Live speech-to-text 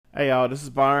Hey y'all, this is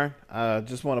Byron.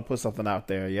 Just want to put something out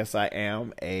there. Yes, I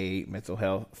am a mental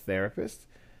health therapist,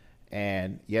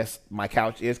 and yes, my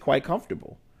couch is quite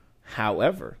comfortable.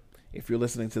 However, if you're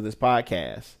listening to this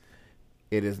podcast,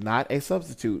 it is not a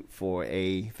substitute for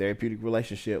a therapeutic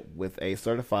relationship with a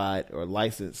certified or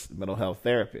licensed mental health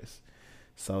therapist.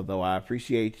 So, though I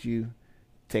appreciate you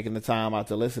taking the time out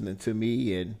to listen to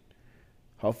me and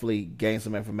hopefully gain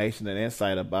some information and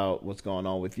insight about what's going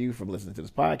on with you from listening to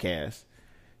this podcast,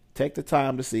 take the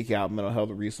time to seek out mental health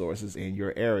resources in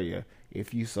your area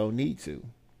if you so need to.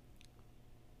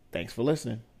 Thanks for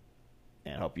listening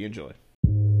and hope you enjoy.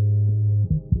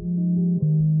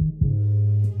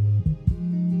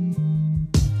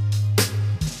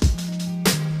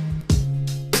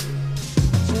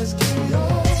 Just keep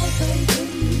your faith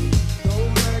in me. Go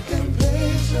back and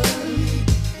patiently.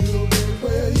 You'll get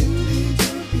where you need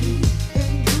to be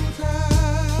in due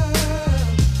time.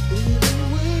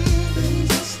 Even when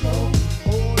things are slow,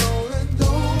 hold on and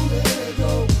don't let it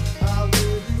go. I'll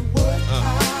give you what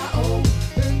I owe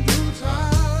in due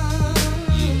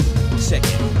time. Check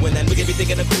it. When that nigga be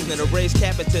thinking of cruising, a raise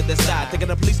cap it to the side. Thinking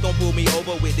the police gon' pull me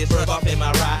over with this rub off in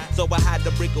my ride. So I had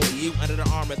to break away you under the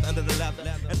armrest, under the leather.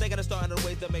 And thinking of starting a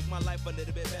ways to make my life a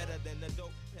little bit better than the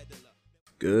dope peddler.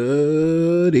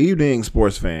 Good evening,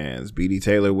 sports fans. BD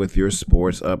Taylor with your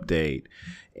sports update.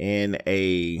 In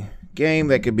a game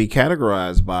that could be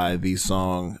categorized by the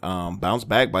song Bounce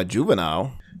Back by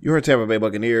Juvenile, your Tampa Bay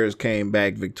Buccaneers came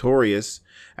back victorious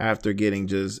after getting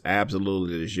just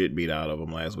absolutely the shit beat out of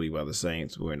them last week by the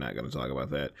Saints. We're not going to talk about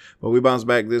that. But we bounced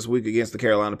back this week against the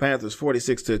Carolina Panthers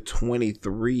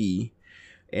 46-23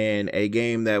 in a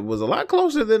game that was a lot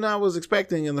closer than I was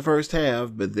expecting in the first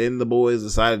half. But then the boys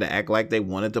decided to act like they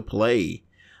wanted to play.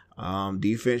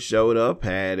 Defense showed up,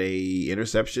 had a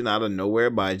interception out of nowhere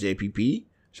by JPP.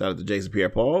 Shout out to Jason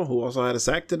Pierre-Paul, who also had a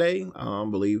sack today. I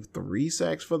believe 3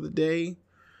 sacks for the day.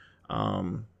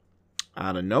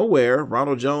 Out of nowhere,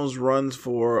 Ronald Jones runs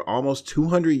for almost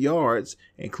 200 yards,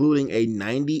 including a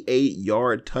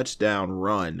 98-yard touchdown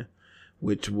run,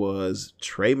 which was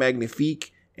Trey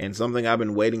Magnifique and something I've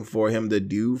been waiting for him to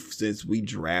do since we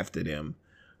drafted him.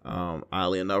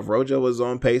 Oddly enough, Rojo was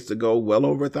on pace to go well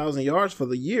over 1,000 yards for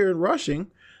the year in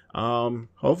rushing.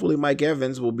 Hopefully Mike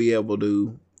Evans will be able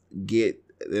to get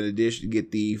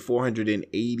the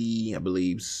 480, I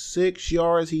believe, 6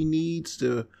 yards he needs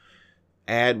to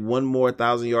add one more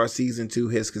 1,000-yard season to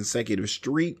his consecutive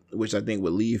streak, which I think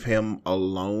would leave him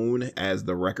alone as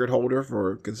the record holder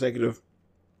for consecutive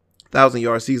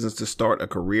 1,000-yard seasons to start a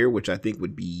career, which I think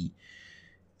would be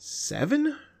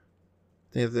 7.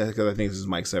 Because I think this is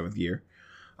Mike's 7th year.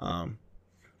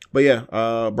 But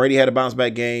yeah, Brady had a bounce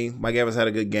back game. Mike Evans had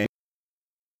a good game.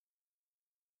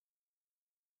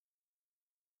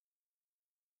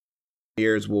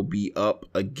 Will be up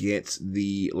against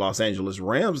the Los Angeles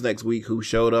Rams next week, who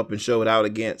showed up and showed out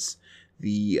against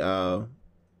the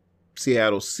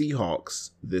Seattle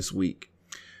Seahawks this week.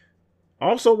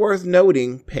 Also worth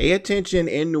noting, pay attention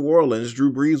in New Orleans.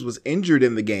 Drew Brees was injured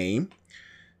in the game.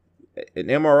 An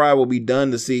MRI will be done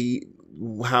to see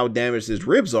how damaged his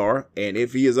ribs are, and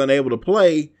if he is unable to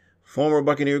play, former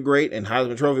Buccaneer great and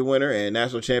Heisman Trophy winner and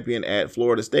national champion at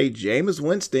Florida State, Jameis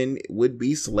Winston, would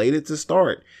be slated to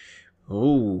start.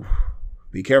 Oh,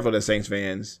 be careful there, Saints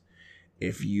fans.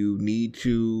 If you need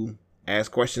to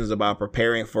ask questions about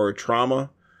preparing for trauma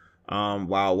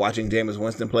while watching Jameis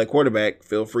Winston play quarterback,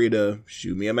 feel free to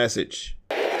shoot me a message.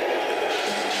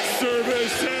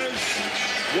 Services,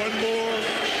 one more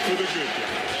for the good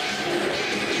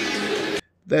guys.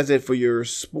 That's it for your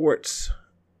sports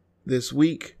this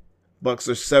week. Bucks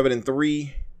are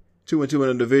 7-3, 2-2 in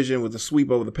the division with a sweep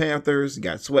over the Panthers.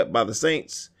 Got swept by the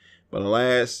Saints, but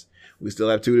alas, we still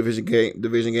have 2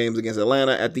 division games against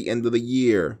Atlanta at the end of the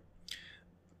year.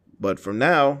 But from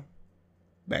now,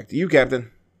 back to you, Captain.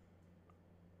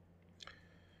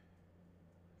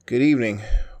 Good evening,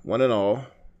 one and all,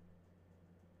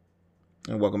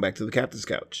 and welcome back to the Captain's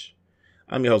Couch.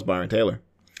 I'm your host, Byron Taylor.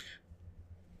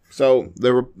 So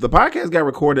the podcast got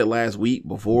recorded last week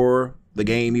before the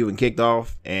game even kicked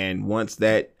off, and once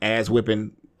that ass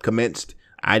whipping commenced,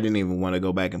 I didn't even want to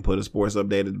go back and put a sports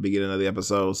update at the beginning of the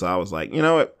episode. So I was like, you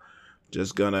know what?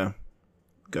 Just gonna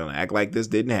act like this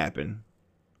didn't happen.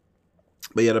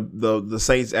 But yeah, the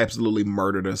Saints absolutely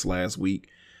murdered us last week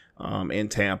in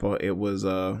Tampa. It was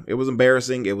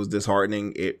embarrassing. It was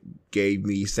disheartening. It gave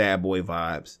me sad boy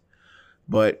vibes.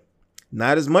 But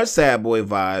not as much sad boy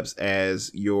vibes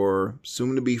as your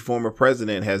soon-to-be former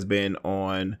president has been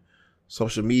on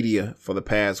social media for the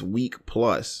past week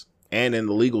plus, and in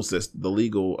the legal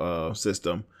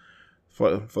system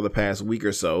for the past week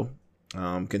or so.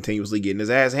 continuously getting his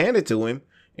ass handed to him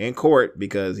in court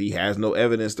because he has no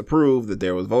evidence to prove that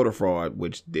there was voter fraud,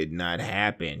 which did not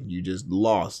happen. You just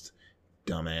lost,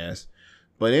 dumbass.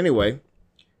 But anyway,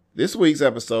 this week's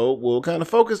episode will kind of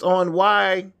focus on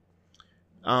why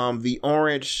the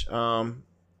orange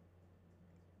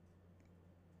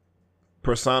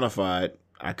personified,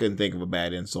 I couldn't think of a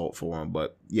bad insult for him,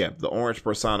 but yeah, the orange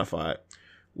personified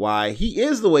why he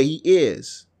is the way he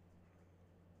is.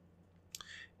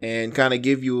 And kind of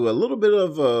give you a little bit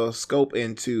of a scope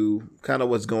into kind of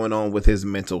what's going on with his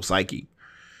mental psyche.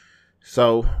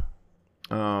 So,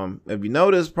 if you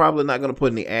notice, probably not going to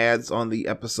put any ads on the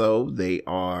episode. They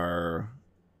are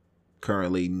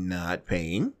currently not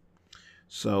paying.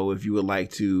 So if you would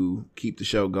like to keep the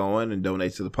show going and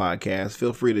donate to the podcast,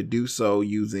 feel free to do so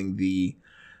using the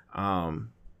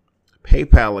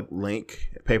PayPal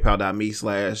link,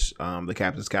 paypal.me/the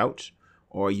Captain's Couch,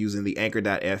 or using the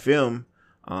anchor.fm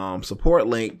support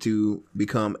link to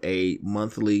become a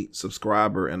monthly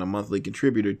subscriber and a monthly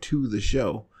contributor to the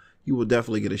show. You will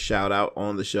definitely get a shout out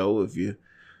on the show if you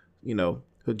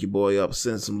hook your boy up,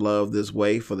 send some love this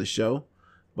way for the show.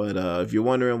 But if you're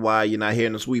wondering why you're not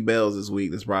hearing the sweet bells this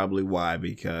week, that's probably why,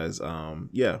 because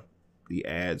the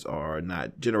ads are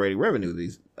not generating revenue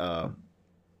these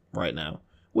right now,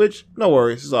 which no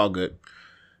worries, it's all good.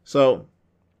 So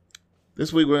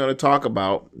this week we're going to talk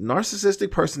about narcissistic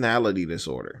personality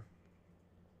disorder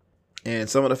and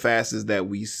some of the facets that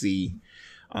we see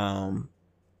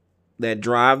that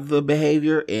drive the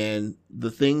behavior and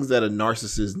the things that a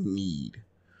narcissist need.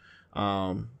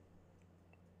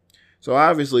 So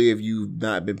obviously, if you've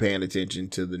not been paying attention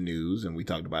to the news, and we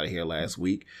talked about it here last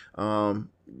week,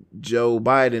 Joe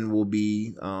Biden will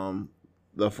be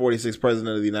the 46th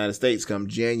president of the United States come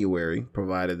January,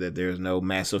 provided that there's no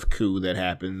massive coup that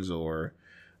happens or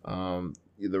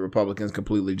the Republicans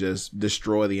completely just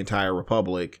destroy the entire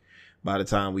republic by the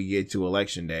time we get to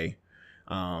election day,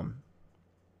 or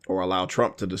allow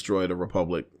Trump to destroy the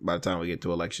republic by the time we get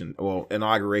to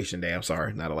inauguration day. I'm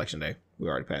sorry, not election day. We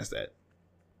already passed that.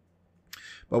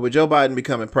 But with Joe Biden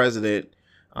becoming president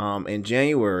in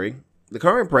January, the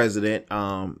current president,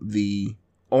 the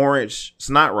orange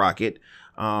snot rocket,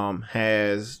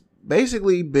 has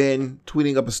basically been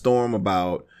tweeting up a storm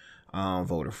about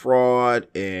voter fraud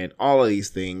and all of these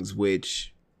things,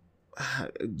 which,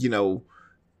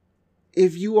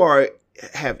 if you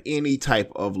have any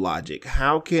type of logic,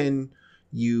 how can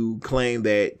you claim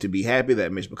that to be happy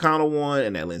that Mitch McConnell won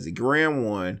and that Lindsey Graham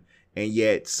won, and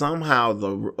yet somehow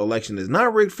the election is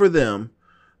not rigged for them,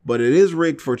 but it is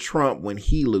rigged for Trump when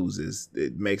he loses?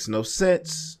 It makes no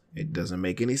sense. It doesn't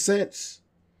make any sense.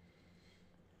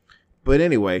 But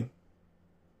anyway,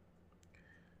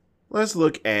 let's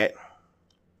look at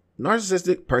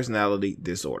narcissistic personality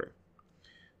disorder.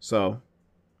 So,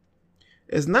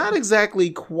 it's not exactly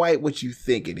quite what you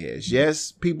think it is.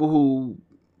 Yes, people who,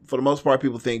 for the most part,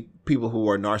 people think people who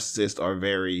are narcissists are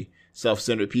very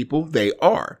self-centered people. They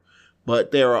are.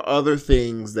 But there are other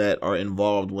things that are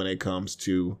involved when it comes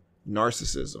to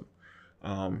narcissism.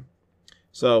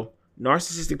 So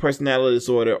narcissistic personality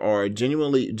disorder are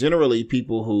generally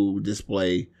people who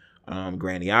display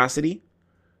grandiosity,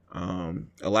 a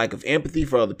lack of empathy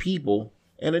for other people,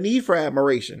 and a need for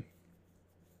admiration.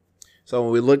 So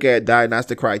when we look at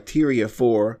diagnostic criteria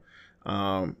for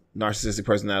narcissistic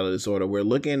personality disorder, we're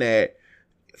looking at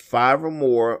 5 or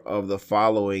more of the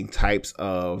following types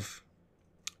of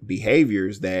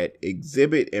behaviors that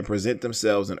exhibit and present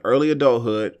themselves in early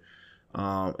adulthood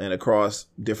and across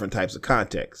different types of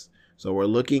contexts. So we're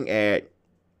looking at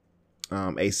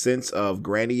a sense of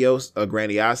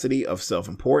grandiosity, of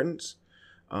self-importance,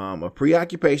 a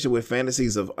preoccupation with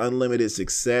fantasies of unlimited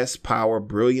success, power,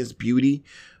 brilliance, beauty,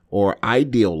 or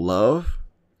ideal love,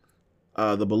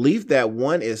 the belief that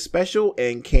one is special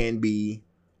and can be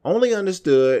only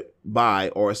understood by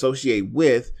or associate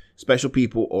with special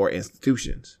people or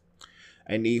institutions,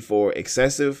 a need for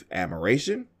excessive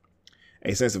admiration,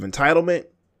 a sense of entitlement,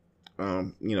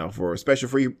 for special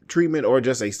free treatment, or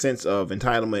just a sense of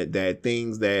entitlement that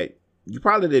things that you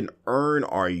probably didn't earn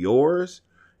are yours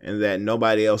and that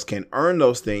nobody else can earn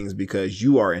those things because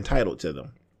you are entitled to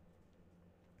them.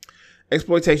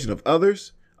 Exploitation of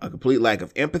others, a complete lack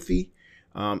of empathy,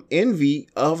 envy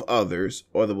of others,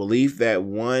 or the belief that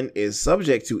one is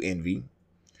subject to envy,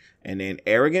 and then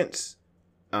arrogance,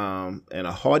 and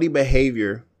a haughty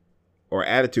behavior or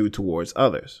attitude towards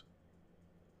others.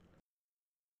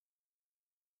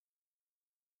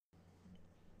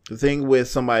 The thing with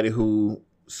somebody who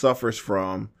suffers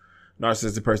from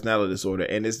narcissistic personality disorder,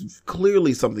 and it's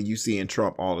clearly something you see in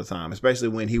Trump all the time, especially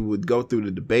when he would go through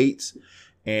the debates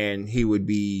and he would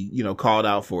be, called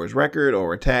out for his record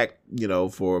or attacked,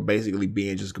 for basically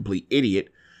being just a complete idiot.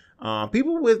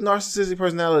 People with narcissistic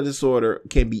personality disorder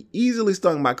can be easily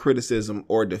stung by criticism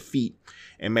or defeat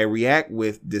and may react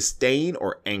with disdain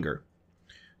or anger.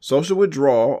 Social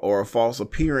withdrawal or a false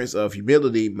appearance of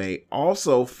humility may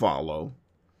also follow,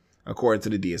 according to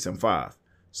the DSM-5.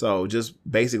 So just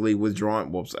basically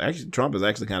withdrawing. Well, actually, Trump has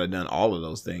actually kind of done all of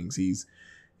those things. He's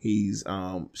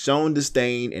shown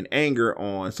disdain and anger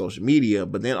on social media,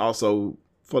 but then also,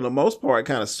 for the most part,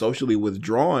 kind of socially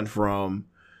withdrawn from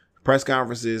press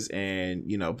conferences and,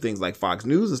 things like Fox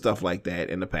News and stuff like that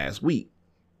in the past week.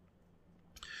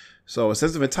 So a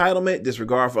sense of entitlement,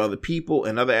 disregard for other people,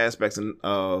 and other aspects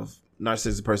of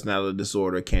narcissistic personality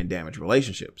disorder can damage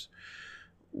relationships.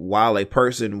 While a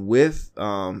person with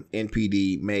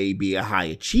NPD may be a high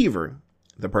achiever,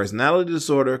 the personality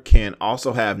disorder can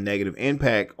also have negative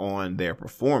impact on their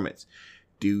performance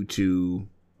due to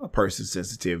a person's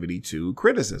sensitivity to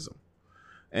criticism.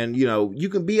 And, you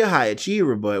can be a high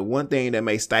achiever, but one thing that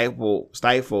may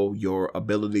stifle your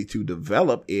ability to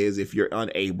develop is if you're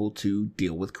unable to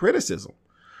deal with criticism.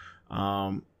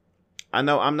 I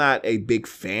know I'm not a big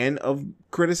fan of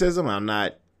criticism. I'm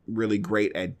not really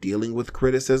great at dealing with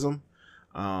criticism.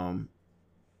 But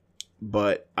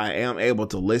I am able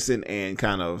to listen and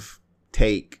kind of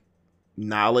take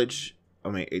acknowledgement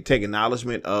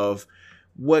of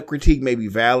what critique may be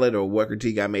valid or what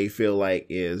critique I may feel like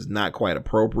is not quite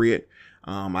appropriate.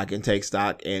 I can take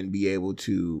stock and be able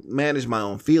to manage my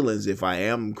own feelings if I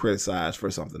am criticized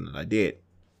for something that I did.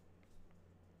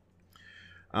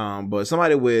 But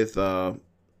somebody with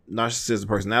narcissistic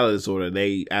personality disorder,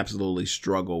 they absolutely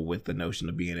struggle with the notion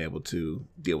of being able to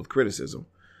deal with criticism.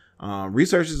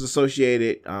 Researchers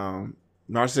associated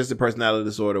narcissistic personality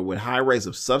disorder with high rates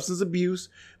of substance abuse,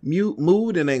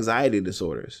 mood, and anxiety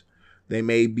disorders. They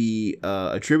may be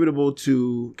attributable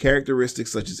to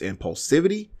characteristics such as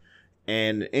impulsivity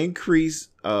and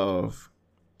increased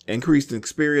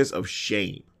experience of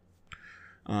shame.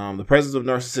 The presence of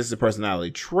narcissistic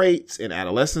personality traits in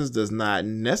adolescence does not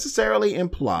necessarily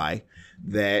imply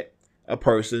that a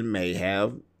person may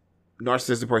have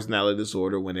narcissistic personality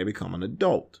disorder when they become an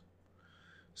adult.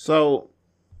 So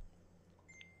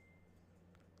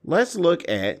let's look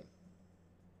at,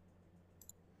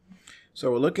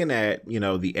 we're looking at,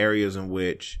 the areas in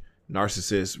which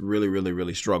narcissists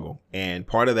really struggle. And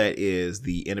part of that is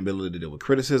the inability to deal with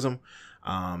criticism,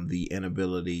 the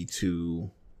inability to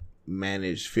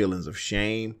manage feelings of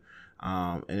shame,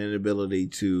 an inability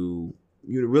to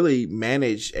really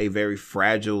manage a very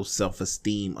fragile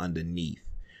self-esteem underneath,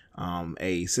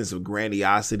 a sense of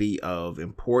grandiosity, of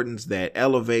importance that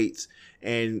elevates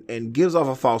and gives off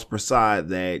a false facade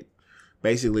that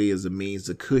basically is a means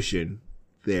to cushion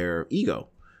their ego.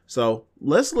 So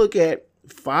let's look at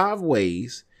 5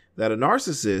 ways that a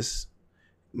narcissist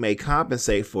may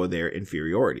compensate for their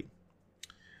inferiority.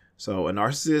 So a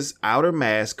narcissist's outer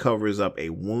mask covers up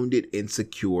a wounded,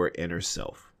 insecure inner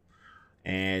self.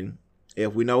 And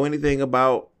if we know anything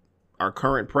about our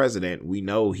current president, we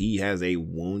know he has a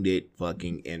wounded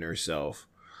fucking inner self.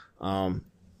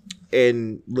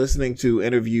 And listening to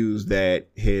interviews that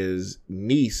his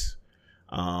niece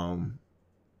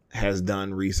has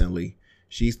done recently,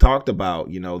 she's talked about,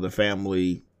 the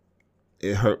family,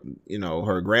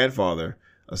 her grandfather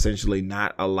essentially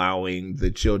not allowing the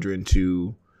children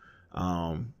to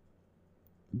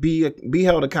be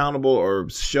held accountable or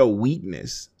show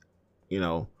weakness,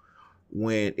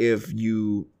 if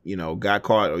you got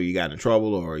caught or you got in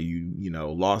trouble or you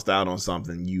lost out on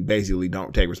something, you basically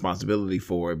don't take responsibility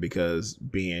for it because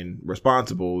being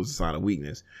responsible is a sign of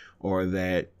weakness, or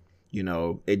that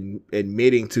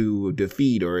admitting to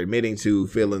defeat or admitting to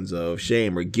feelings of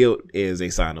shame or guilt is a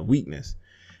sign of weakness.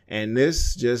 And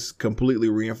this just completely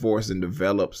reinforces and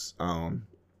develops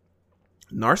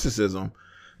narcissism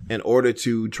in order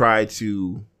to try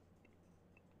to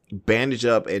bandage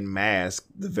up and mask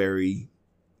the very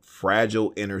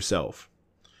fragile inner self.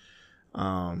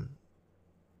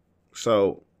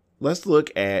 So let's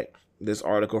look at this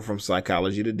article from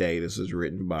Psychology Today. This is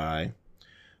written by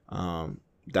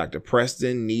Dr.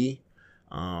 Preston Nee.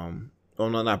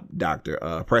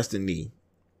 Preston Nee.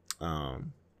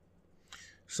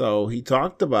 So he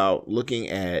talked about looking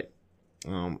at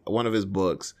one of his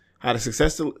books, How to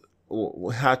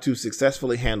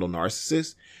Successfully Handle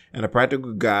Narcissists, and a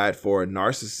practical guide for a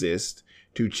narcissist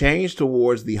to change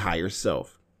towards the higher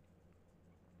self.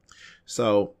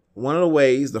 So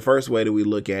the first way that we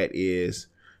look at is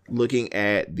looking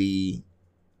at the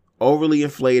overly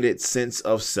inflated sense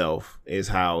of self is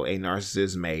how a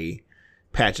narcissist may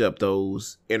patch up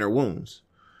those inner wounds.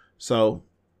 So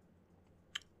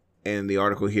in the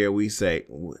article here, we say,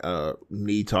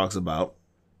 Need talks about,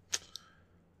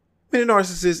 many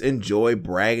narcissists enjoy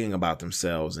bragging about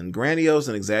themselves in grandiose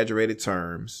and exaggerated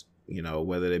terms,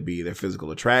 whether it be their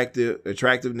physical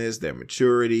attractiveness, their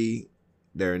maturity,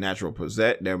 their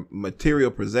their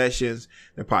material possessions,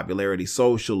 their popularity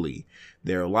socially,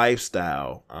 their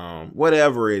lifestyle,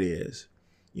 whatever it is.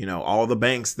 All the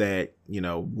banks that,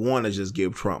 want to just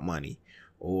give Trump money,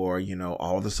 or,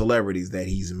 all the celebrities that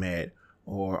he's met,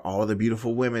 or all the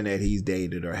beautiful women that he's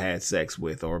dated or had sex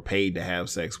with, or paid to have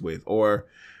sex with, or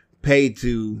paid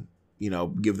to,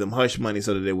 give them hush money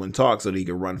so that they wouldn't talk so that he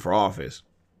could run for office.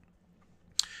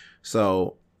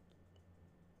 So,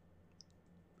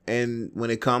 and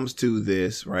when it comes to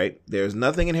this, right, there's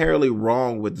nothing inherently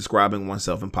wrong with describing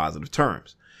oneself in positive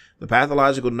terms. The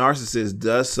pathological narcissist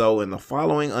does so in the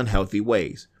following unhealthy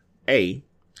ways. A,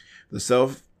 the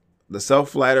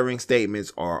self-flattering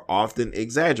statements are often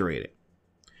exaggerated.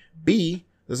 B,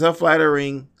 the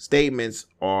self-flattering statements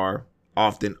are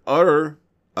often uttered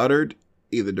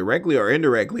either directly or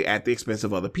indirectly at the expense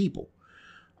of other people.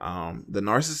 The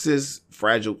narcissist's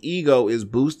fragile ego is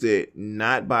boosted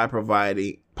not by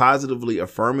positively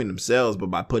affirming themselves,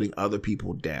 but by putting other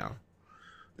people down.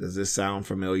 Does this sound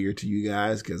familiar to you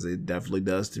guys? Because it definitely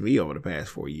does to me over the past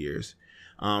 4 years.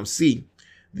 C,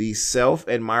 the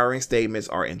self-admiring statements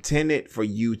are intended for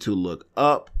you to look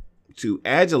up, to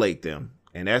adulate them.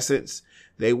 In essence,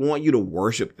 they want you to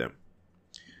worship them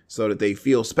so that they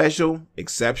feel special,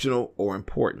 exceptional, or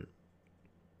important.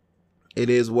 It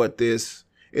is with this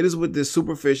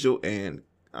superficial and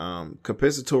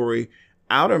compensatory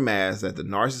outer mask that the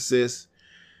narcissist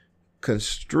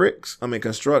constructs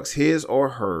his or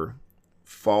her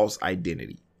false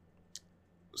identity,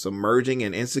 submerging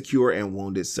an insecure and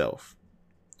wounded self.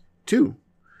 2,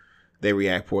 they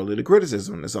react poorly to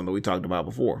criticism. That's something we talked about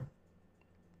before.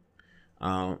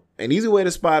 An easy way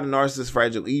to spot a narcissist's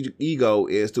fragile ego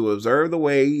is to observe the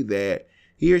way that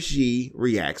he or she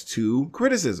reacts to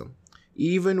criticism,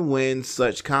 even when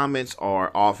such comments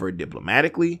are offered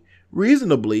diplomatically,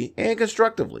 reasonably, and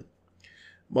constructively.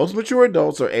 Most mature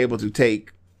adults are able to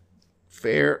take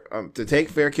fair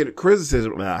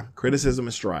criticism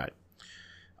in stride.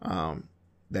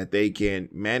 That they can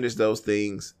manage those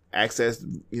things, access,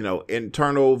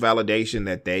 internal validation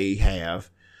that they have,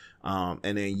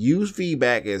 and then use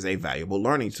feedback as a valuable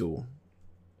learning tool.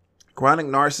 Chronic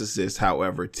narcissists,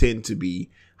 however, tend to be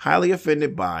highly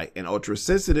offended by and ultra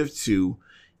sensitive to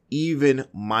even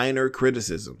minor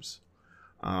criticisms,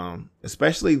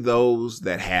 especially those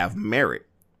that have merit.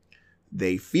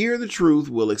 They fear the truth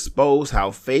will expose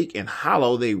how fake and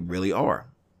hollow they really are.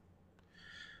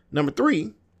 Number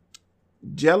 3,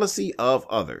 jealousy of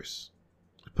others,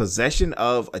 possession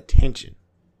of attention.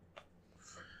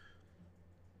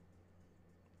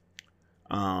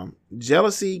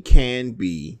 Jealousy can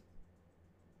be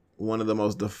one of the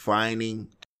most defining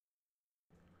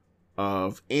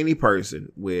of any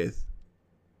person with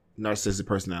narcissistic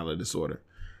personality disorder.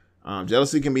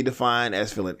 Jealousy can be defined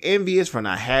as feeling envious for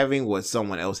not having what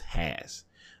someone else has.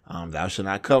 Thou shalt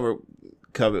not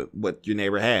covet what your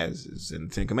neighbor has. It's in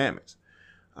the 10 Commandments.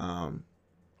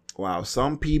 While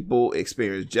some people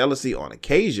experience jealousy on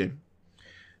occasion,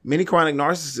 many chronic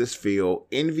narcissists feel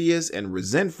envious and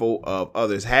resentful of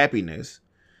others' happiness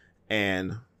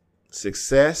and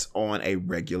success on a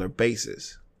regular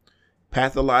basis.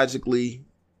 Pathologically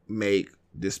make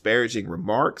disparaging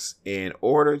remarks in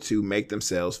order to make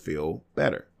themselves feel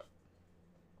better.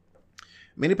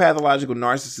 Many pathological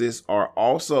narcissists are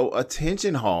also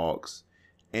attention hogs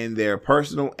in their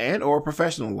personal and or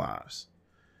professional lives.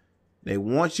 They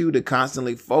want you to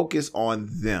constantly focus on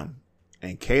them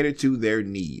and cater to their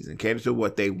needs and cater to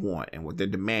what they want and what they're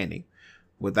demanding.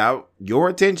 Without your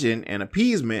attention and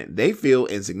appeasement, they feel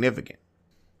insignificant.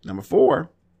 Number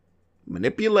 4,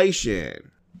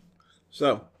 manipulation.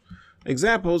 So,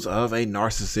 examples of a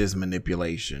narcissist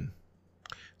manipulation.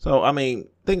 So,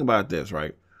 think about this,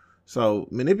 right? So,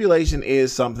 manipulation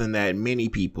is something that many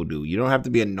people do. You don't have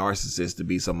to be a narcissist to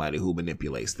be somebody who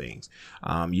manipulates things.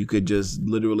 You could just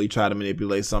literally try to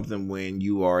manipulate something when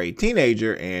you are a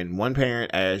teenager and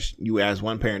you ask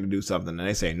one parent to do something and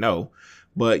they say no.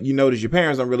 But you notice your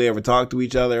parents don't really ever talk to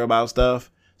each other about stuff.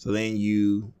 So then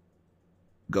you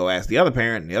go ask the other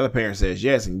parent and the other parent says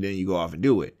yes, and then you go off and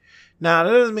do it. Now,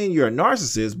 that doesn't mean you're a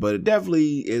narcissist, but it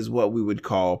definitely is what we would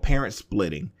call parent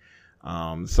splitting.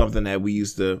 Something that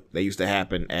used to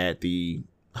happen at the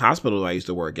hospital I used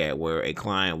to work at, where a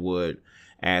client would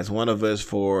ask one of us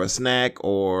for a snack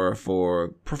or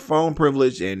for phone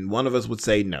privilege, and one of us would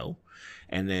say no.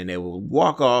 And then they would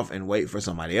walk off and wait for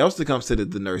somebody else to come sit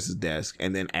at the nurse's desk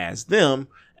and then ask them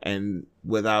And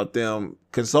without them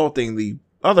consulting the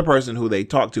other person who they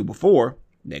talked to before,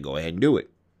 they go ahead and do it.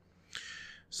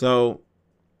 So,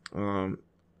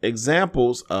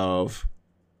 examples of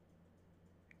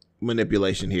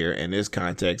manipulation here in this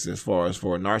context, as far as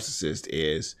for a narcissist,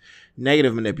 is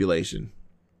negative manipulation,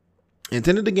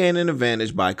 intended to gain an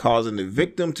advantage by causing the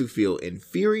victim to feel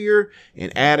inferior,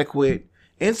 inadequate,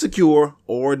 insecure,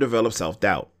 or develop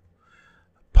self-doubt.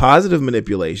 Positive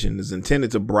manipulation is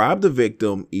intended to bribe the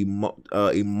victim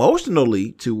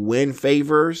emotionally to win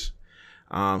favors,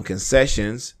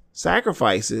 concessions,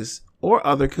 sacrifices, or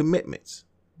other commitments.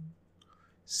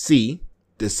 C,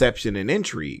 deception and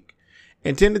intrigue,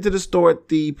 intended to distort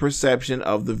the perception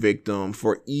of the victim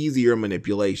for easier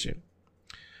manipulation.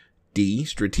 D,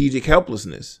 strategic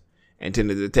helplessness,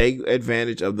 intended to take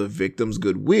advantage of the victim's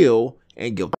goodwill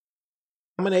and guilt,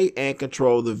 dominate and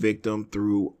control the victim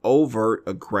through overt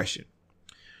aggression.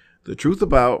 The truth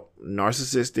about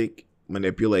narcissistic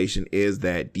manipulation is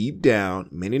that deep down,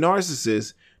 many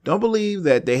narcissists don't believe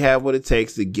that they have what it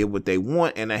takes to get what they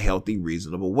want in a healthy,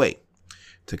 reasonable way.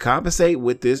 To compensate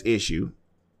with this issue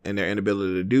and their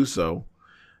inability to do so,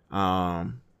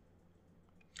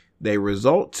 they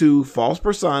resort to false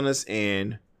personas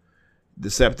and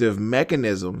deceptive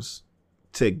mechanisms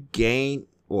to gain,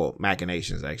 well,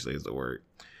 machinations actually is the word,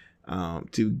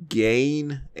 to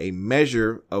gain a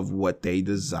measure of what they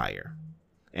desire.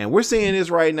 And we're seeing this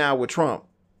right now with Trump,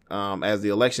 as the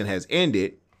election has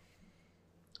ended.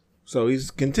 So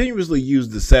he's continuously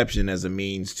used deception as a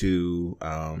means to,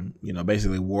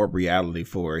 basically warp reality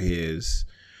for his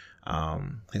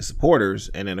supporters.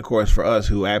 And then, of course, for us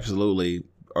who absolutely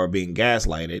are being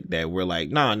gaslighted, that we're like,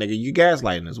 nah, nigga, you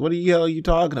gaslighting us. What the hell are you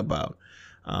talking about?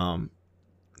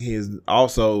 He has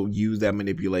also used that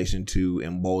manipulation to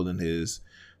embolden his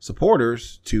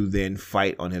supporters to then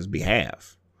fight on his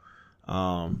behalf.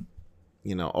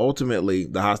 Ultimately,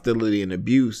 the hostility and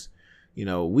abuse,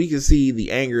 we can see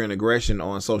the anger and aggression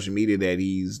on social media that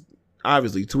he's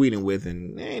obviously tweeting with,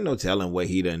 and there ain't no telling what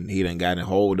he done got a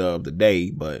hold of today,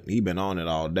 but he been on it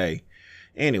all day.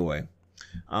 Anyway,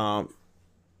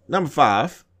 number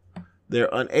 5, they're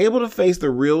unable to face the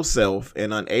real self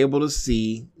and unable to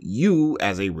see you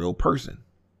as a real person.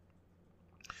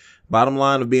 Bottom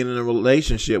line of being in a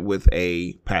relationship with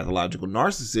a pathological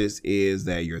narcissist is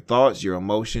that your thoughts, your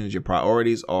emotions, your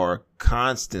priorities are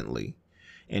constantly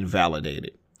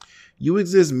invalidated. You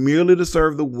exist merely to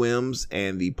serve the whims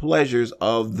and the pleasures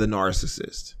of the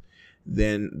narcissist.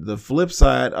 Then the flip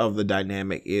side of the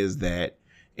dynamic is that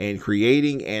in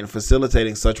creating and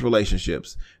facilitating such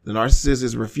relationships, the narcissist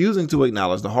is refusing to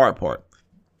acknowledge the hard part,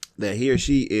 that he or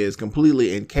she is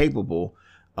completely incapable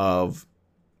of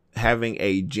having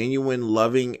a genuine,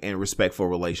 loving, and respectful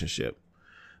relationship.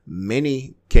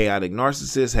 Many chaotic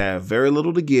narcissists have very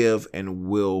little to give and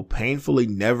will painfully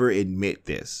never admit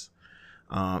this.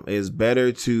 It's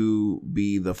better to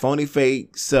be the phony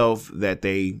fake self that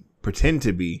they pretend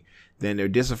to be than their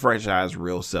disenfranchised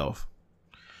real self.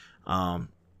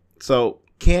 So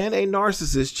can a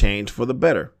narcissist change for the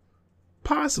better?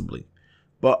 Possibly,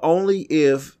 but only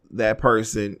if that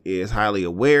person is highly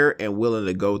aware and willing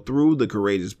to go through the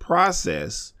courageous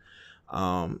process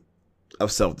of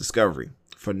self-discovery.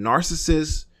 For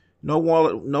narcissists no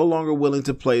longer willing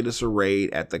to play the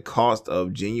charade at the cost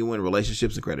of genuine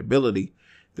relationships and credibility,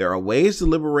 there are ways to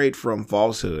liberate from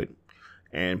falsehood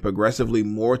and progressively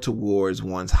more towards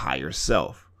one's higher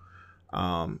self.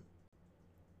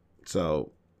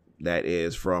 So that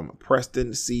is from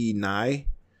Preston C. Nye.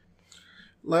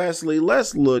 Lastly,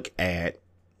 let's look at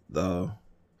the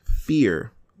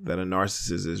fear that a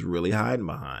narcissist is really hiding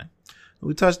behind.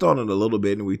 We touched on it a little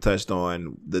bit, and we touched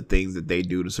on the things that they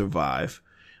do to survive.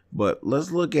 But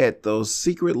let's look at those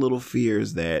secret little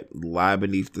fears that lie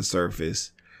beneath the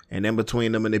surface, and in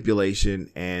between the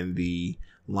manipulation and the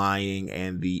lying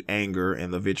and the anger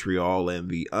and the vitriol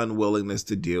and the unwillingness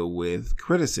to deal with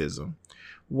criticism.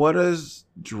 What is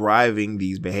driving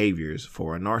these behaviors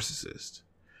for a narcissist?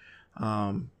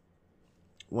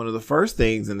 One of the first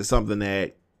things, and it's something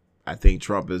that I think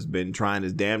Trump has been trying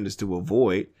his damnedest to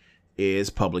avoid, is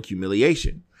public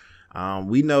humiliation.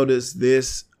 We notice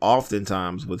this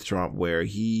oftentimes with Trump, where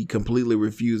he completely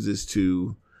refuses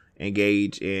to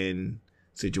engage in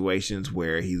situations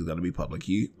where he's going to be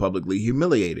publicly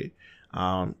humiliated.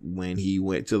 When he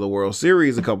went to the World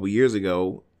Series a couple years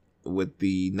ago with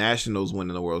the Nationals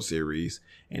winning the World Series,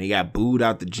 and he got booed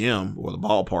out the gym, or the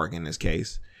ballpark in this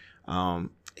case,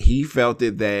 he felt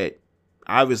it that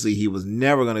obviously he was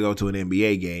never going to go to an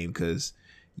NBA game because,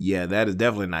 yeah, that is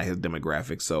definitely not his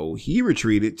demographic. So he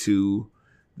retreated to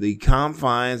the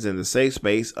confines and the safe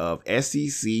space of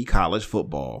SEC college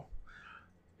football.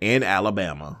 in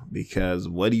Alabama, because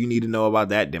what do you need to know about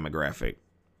that demographic?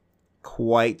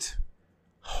 Quite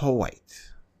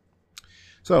white.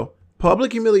 So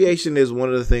public humiliation is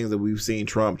one of the things that we've seen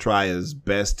Trump try his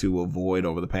best to avoid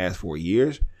over the past 4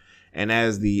 years. And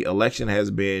as the election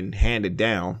has been handed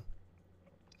down,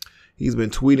 he's been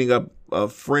tweeting up a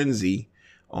frenzy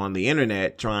on the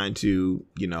internet trying to,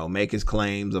 make his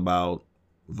claims about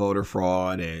voter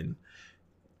fraud and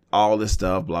all this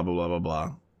stuff, blah, blah, blah, blah,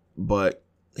 blah. But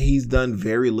he's done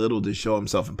very little to show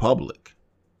himself in public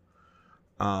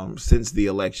since the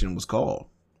election was called.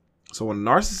 So when a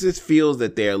narcissist feels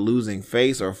that they're losing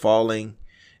face or failing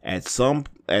at something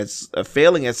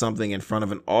in front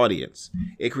of an audience,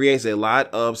 it creates a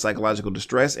lot of psychological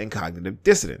distress and cognitive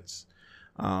dissonance.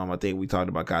 I think we talked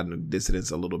about cognitive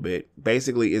dissonance a little bit.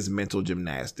 Basically, it's mental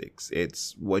gymnastics.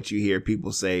 It's what you hear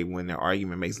people say when their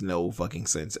argument makes no fucking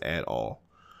sense at all.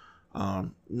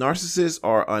 Narcissists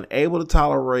are unable to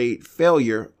tolerate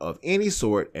failure of any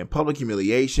sort, and public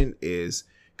humiliation is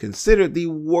considered the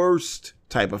worst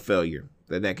type of failure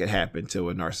that could happen to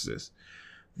a narcissist.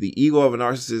 The ego of a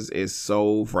narcissist is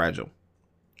so fragile,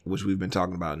 which we've been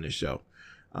talking about in this show.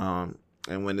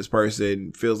 And when this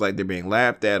person feels like they're being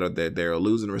laughed at or that they're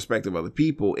losing respect of other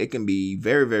people, it can be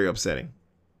very, very upsetting.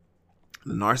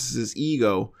 The narcissist's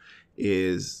ego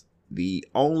is the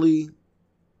only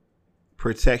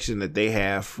protection that they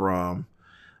have from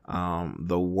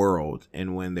the world.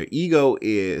 And when their ego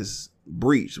is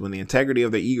breached, when the integrity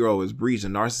of their ego is breached, a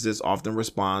narcissist often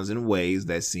responds in ways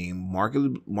that seem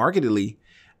markedly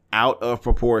out of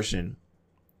proportion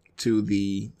to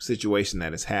the situation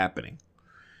that is happening.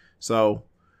 So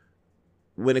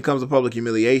when it comes to public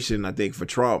humiliation, I think for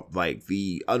Trump, like,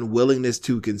 the unwillingness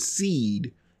to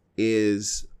concede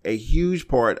is a huge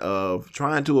part of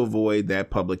trying to avoid that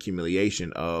public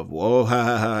humiliation of, whoa, ha,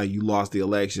 ha, ha, you lost the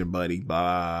election, buddy.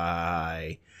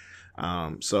 Bye.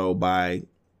 So by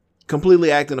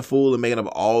completely acting a fool and making up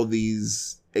all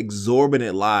these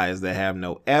exorbitant lies that have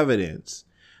no evidence,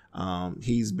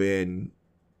 he's been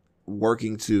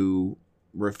working to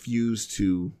refuse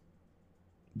to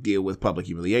deal with public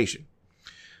humiliation.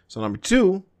 So number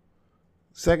two,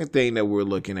 second thing that we're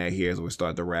looking at here as we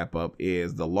start to wrap up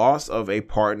is the loss of a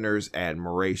partner's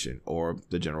admiration, or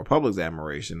the general public's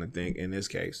admiration, I think, in this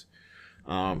case.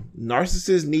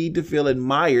 Narcissists need to feel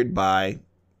admired by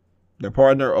their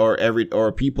partner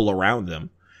or people around them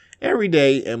every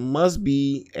day, and must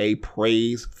be a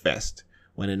praise fest.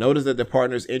 When they notice that their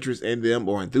partner's interest in them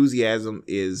or enthusiasm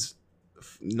is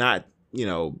not,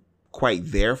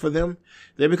 quite there for them,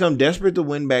 they become desperate to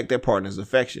win back their partner's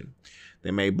affection.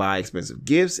 They may buy expensive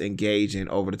gifts, engage in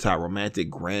over-the-top romantic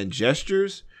grand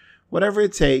gestures, whatever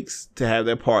it takes to have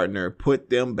their partner put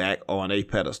them back on a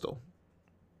pedestal.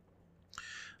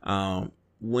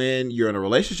 When you're in a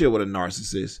relationship with a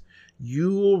narcissist,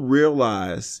 you will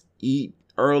realize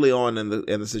early on in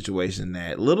the situation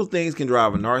that little things can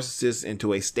drive a narcissist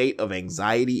into a state of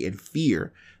anxiety and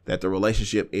fear that the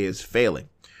relationship is failing.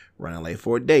 Running late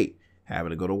for a date,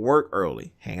 having to go to work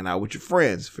early, hanging out with your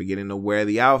friends, forgetting to wear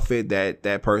the outfit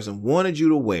that person wanted you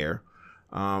to wear,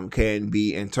 can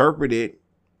be interpreted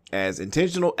as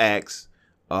intentional acts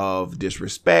of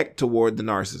disrespect toward the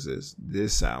narcissist.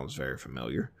 This sounds very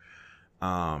familiar.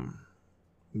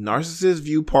 Narcissists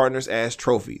view partners as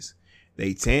trophies.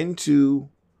 They tend to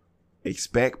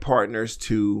expect partners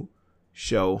to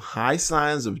show high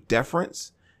signs of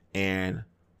deference and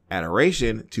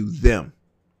adoration to them,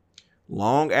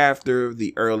 long after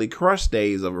the early crush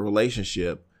days of a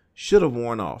relationship should have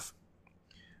worn off.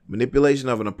 Manipulation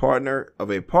of a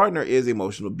partner is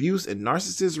emotional abuse, and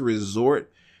narcissists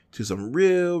resort to some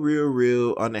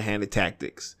real underhanded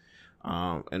tactics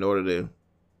in order to.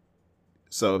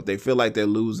 So if they feel like they're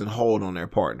losing hold on their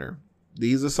partner,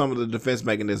 these are some of the defense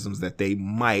mechanisms that they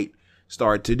might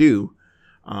start to do.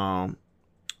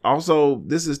 Also,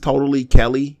 this is totally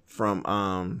Kelly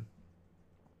from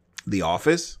The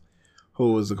Office,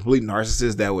 who was a complete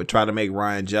narcissist that would try to make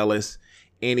Ryan jealous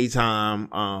anytime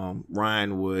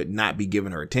Ryan would not be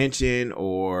giving her attention,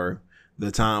 or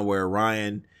the time where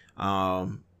Ryan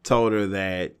told her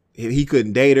that he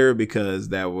couldn't date her because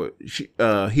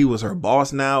he was her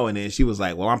boss now, and then she was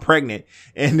like, well, I'm pregnant,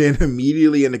 and then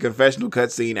immediately in the confessional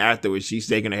cutscene afterwards, she's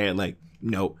shaking her head like,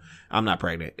 nope, I'm not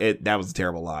pregnant. That was a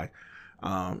terrible lie.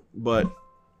 But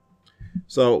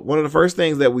so one of the first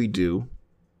things that we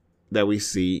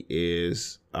see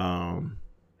is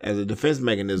as a defense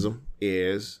mechanism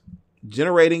is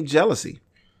generating jealousy.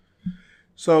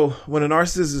 So when a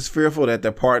narcissist is fearful that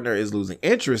their partner is losing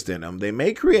interest in them, they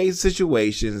may create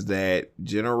situations that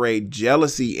generate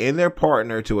jealousy in their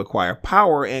partner to acquire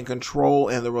power and control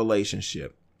in the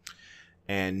relationship.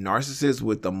 And narcissists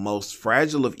with the most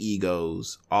fragile of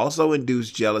egos also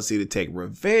induce jealousy to take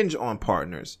revenge on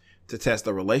partners, to test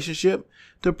the relationship,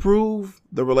 to prove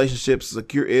the relationship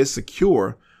is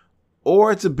secure,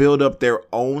 or to build up their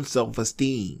own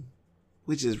self-esteem,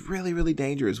 which is really, really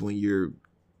dangerous when you're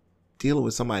dealing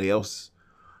with somebody else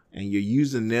and you're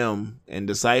using them and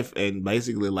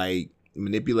basically like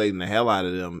manipulating the hell out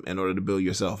of them in order to build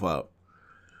yourself up.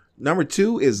 Number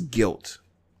 2 is guilt.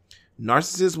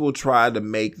 Narcissists will try to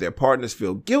make their partners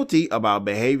feel guilty about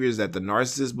behaviors that the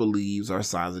narcissist believes are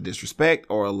signs of disrespect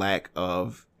or a lack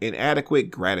of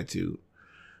inadequate gratitude.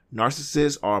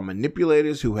 Narcissists are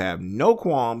manipulators who have no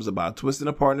qualms about twisting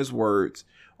a partner's words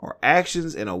or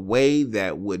actions in a way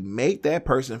that would make that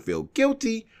person feel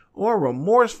guilty or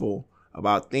remorseful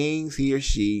about things he or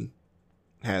she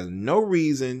has no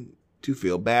reason to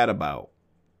feel bad about.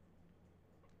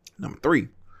 Number 3,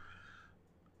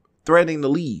 threatening to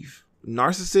leave.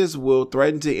 Narcissists will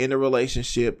threaten to end a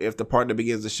relationship if the partner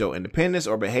begins to show independence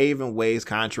or behave in ways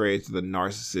contrary to the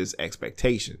narcissist's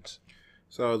expectations.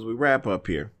 So as we wrap up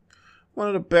here, one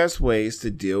of the best ways to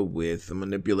deal with the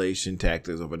manipulation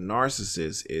tactics of a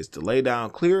narcissist is to lay down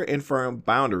clear and firm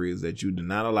boundaries that you do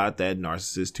not allow that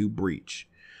narcissist to breach.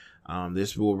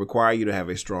 This will require you to have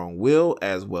a strong will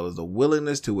as well as a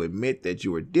willingness to admit that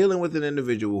you are dealing with an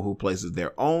individual who places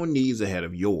their own needs ahead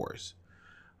of yours.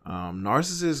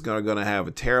 Narcissists are going to have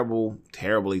a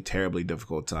terribly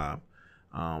difficult time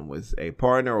with a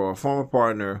partner or a former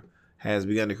partner has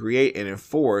begun to create and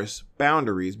enforce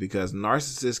boundaries because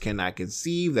narcissists cannot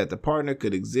conceive that the partner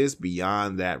could exist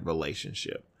beyond that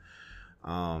relationship.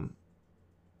 Narcissists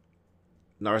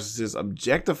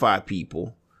objectify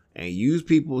people and use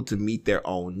people to meet their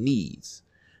own needs.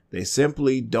 They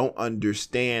simply don't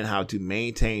understand how to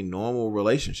maintain normal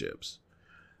relationships.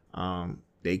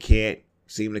 They can't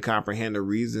seem to comprehend the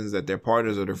reasons that their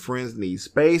partners or their friends need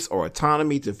space or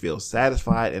autonomy to feel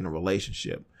satisfied in a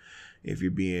relationship. If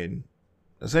you're being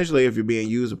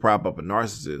used to prop up a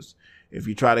narcissist, if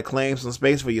you try to claim some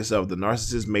space for yourself, the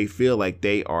narcissist may feel like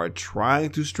they are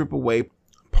trying to strip away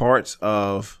parts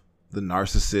of the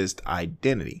narcissist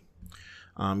identity.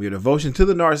 Your devotion to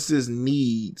the narcissist's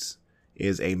needs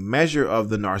is a measure of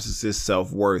the narcissist's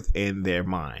self-worth in their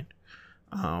mind.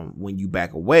 When you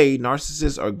back away,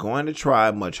 narcissists are going to try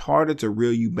much harder to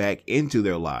reel you back into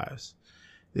their lives.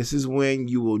 This is when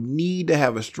you will need to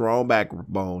have a strong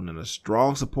backbone and a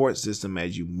strong support system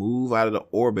as you move out of the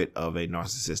orbit of a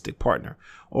narcissistic partner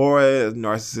or a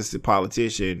narcissistic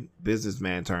politician,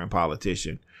 businessman turned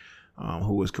politician,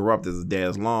 who was corrupt as a day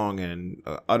as long and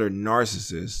utter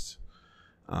narcissist.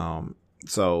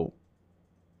 So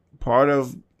part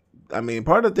of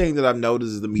the thing that I've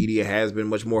noticed is the media has been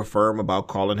much more firm about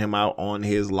calling him out on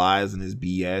his lies and his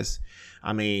BS.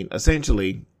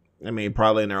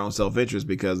 Probably in their own self-interest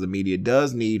because the media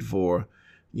does need for,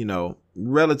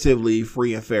 relatively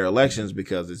free and fair elections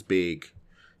because it's big,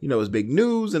 it's big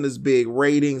news and it's big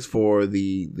ratings for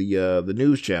the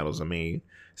news channels.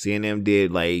 CNN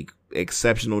did like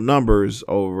exceptional numbers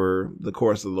over the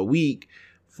course of the week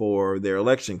for their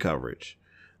election coverage.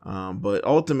 But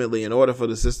ultimately, in order for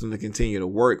the system to continue to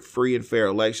work, free and fair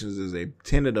elections is a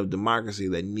tenet of democracy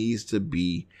that needs to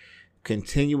be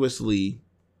continuously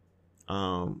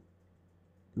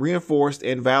reinforced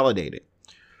and validated.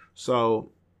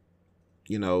 So,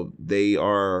 they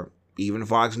are, even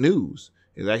Fox News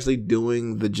is actually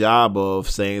doing the job of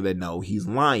saying that, no, he's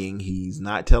lying. He's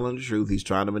not telling the truth. He's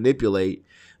trying to manipulate,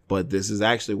 but this is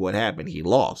actually what happened. He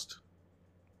lost.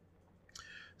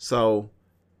 So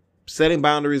setting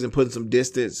boundaries and putting some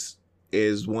distance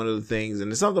is one of the things, and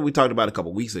it's something we talked about a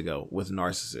couple weeks ago with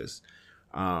narcissists,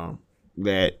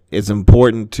 that it's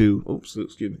important to,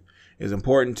 it's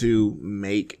important to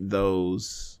make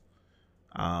those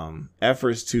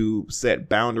efforts to set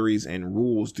boundaries and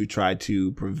rules to try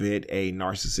to prevent a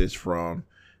narcissist from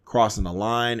crossing the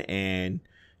line and,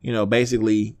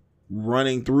 basically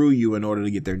running through you in order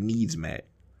to get their needs met.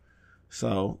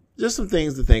 So just some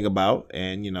things to think about.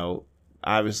 And,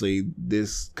 obviously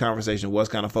this conversation was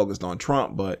kind of focused on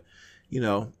Trump, but,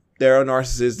 there are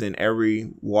narcissists in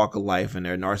every walk of life, and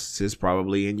there are narcissists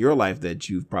probably in your life that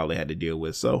you've probably had to deal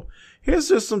with. So here's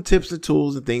just some tips and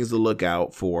tools and things to look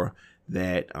out for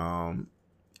that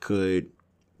could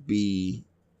be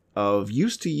of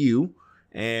use to you,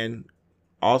 and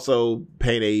also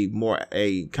paint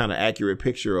a kind of accurate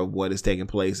picture of what is taking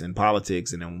place in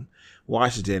politics and in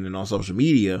Washington and on social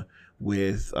media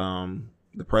with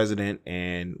the president,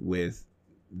 and with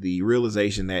the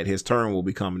realization that his term will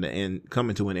be coming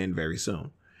to an end very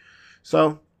soon.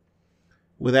 So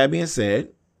with that being said,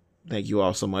 thank you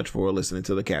all so much for listening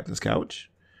to the Captain's Couch.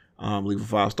 Leave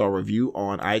a 5-star review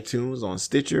on iTunes, on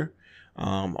Stitcher,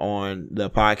 on the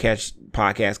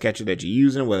podcast catcher that you're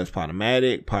using, whether it's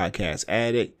Podomatic, Podcast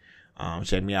Addict.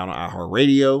 Check me out on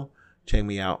iHeartRadio. Check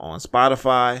me out on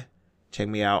Spotify. Check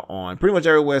me out on pretty much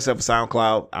everywhere except for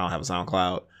SoundCloud. I don't have a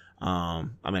SoundCloud.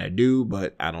 I mean, I do,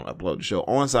 but I don't upload the show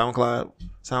on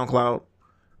SoundCloud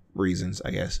reasons,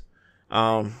 I guess.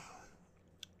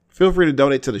 Feel free to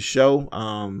donate to the show.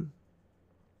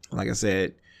 Like I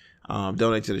said,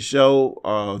 donate to the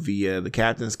show via the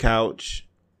Captain's Couch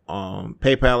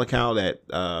PayPal account at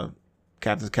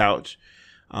Captain's Couch.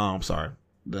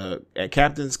 At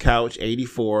Captain's Couch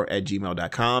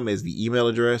 84@gmail.com is the email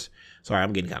address. Sorry,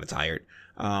 I'm getting kind of tired.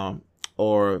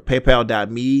 Or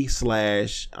paypal.me/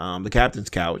 the Captain's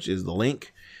Couch is the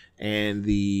link. And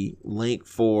the link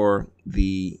for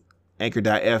the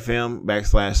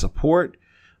anchor.fm/support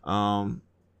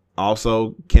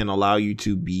also can allow you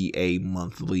to be a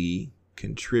monthly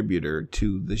contributor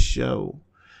to the show.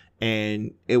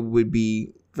 And it would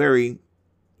be very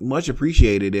much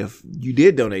appreciated if you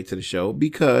did donate to the show,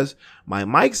 because my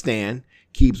mic stand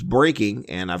keeps breaking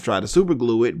and I've tried to super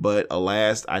glue it, but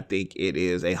alas, I think it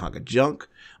is a hunk of junk.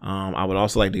 I would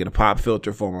also like to get a pop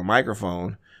filter for my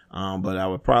microphone, but I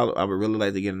would really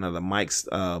like to get another mic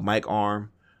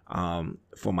arm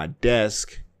for my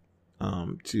desk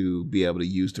to be able to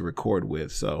use to record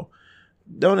with. So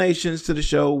donations to the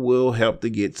show will help to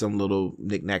get some little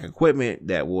knick-knack equipment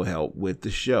that will help with the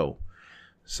show.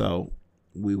 So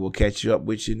we will catch up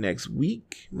with you next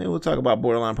week. Maybe we'll talk about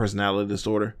borderline personality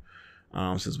disorder,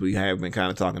 since we have been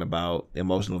kind of talking about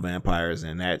emotional vampires,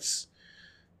 and that's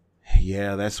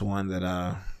one that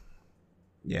I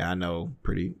know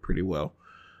pretty well.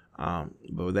 But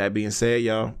with that being said,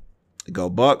 y'all, go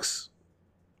Bucks.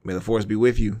 May the force be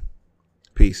with you.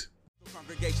 Peace.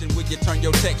 Congregation, will you turn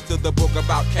your text to the book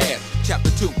about Cass? Chapter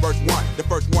 2, verse 1. The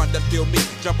first one that feel me.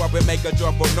 Jump up and make a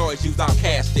joyful noise. Use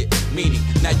outcast it. Meaning,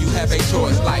 now you have a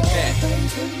choice like that.